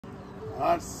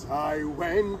As I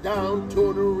went down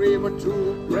to the river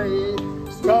to pray,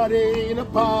 studying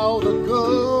about the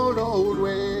good old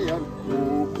way, and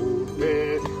who could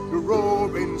bear the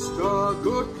robing star,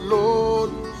 good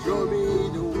Lord, show me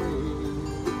the way.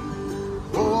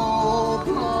 Oh,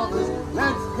 brothers,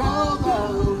 let's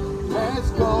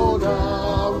go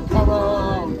down, come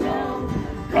on down,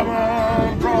 come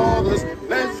on, brothers,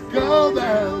 let's go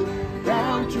down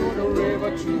to the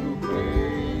river to pray.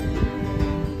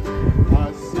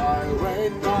 As I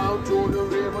went down to the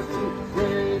river to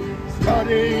pray,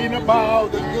 studying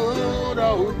about the good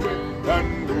old way,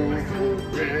 and who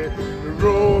bear the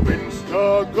robing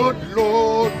star, good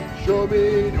Lord, show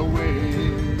me the way.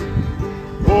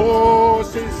 Oh,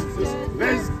 sisters,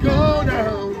 let's go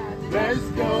down,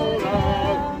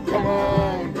 come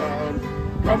on down,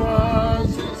 come on,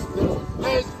 sisters,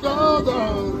 let's go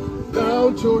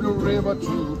down to the river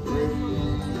to pray.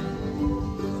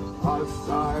 As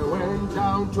I went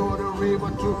down to the river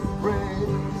to pray,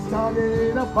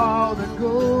 studying about the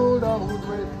good old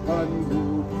way, and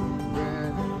who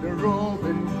read the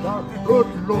robin star, good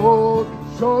Lord,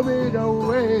 show me the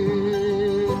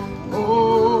way.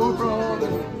 Oh,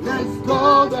 brother, let's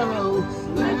go down,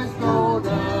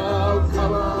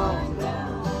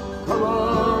 come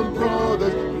on,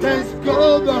 brothers, let's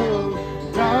go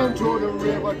down to the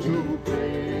river to pray.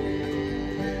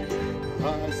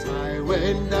 As I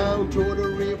went down to the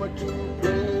river to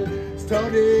pray,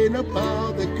 studying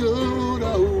about the good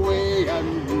old way,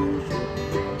 and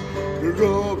the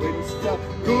robin star,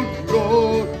 good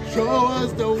Lord, show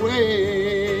us the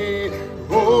way.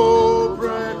 Oh,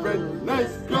 brethren,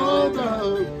 let's go down,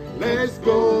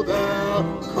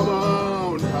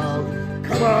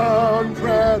 come on,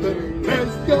 brethren,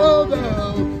 let's go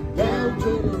down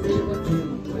to the river to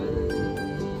pray.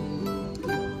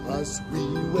 As we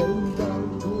went down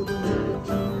to the river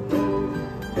to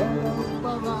pray, down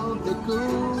around the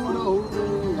good old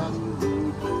way, and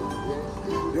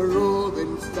the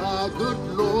robin star, good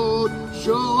Lord,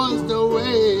 show us the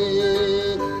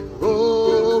way.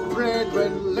 Oh,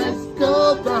 brethren, let's go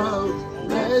down,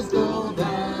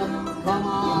 come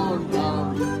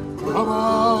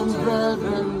on,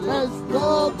 brethren, let's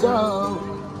go down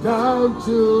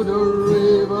to the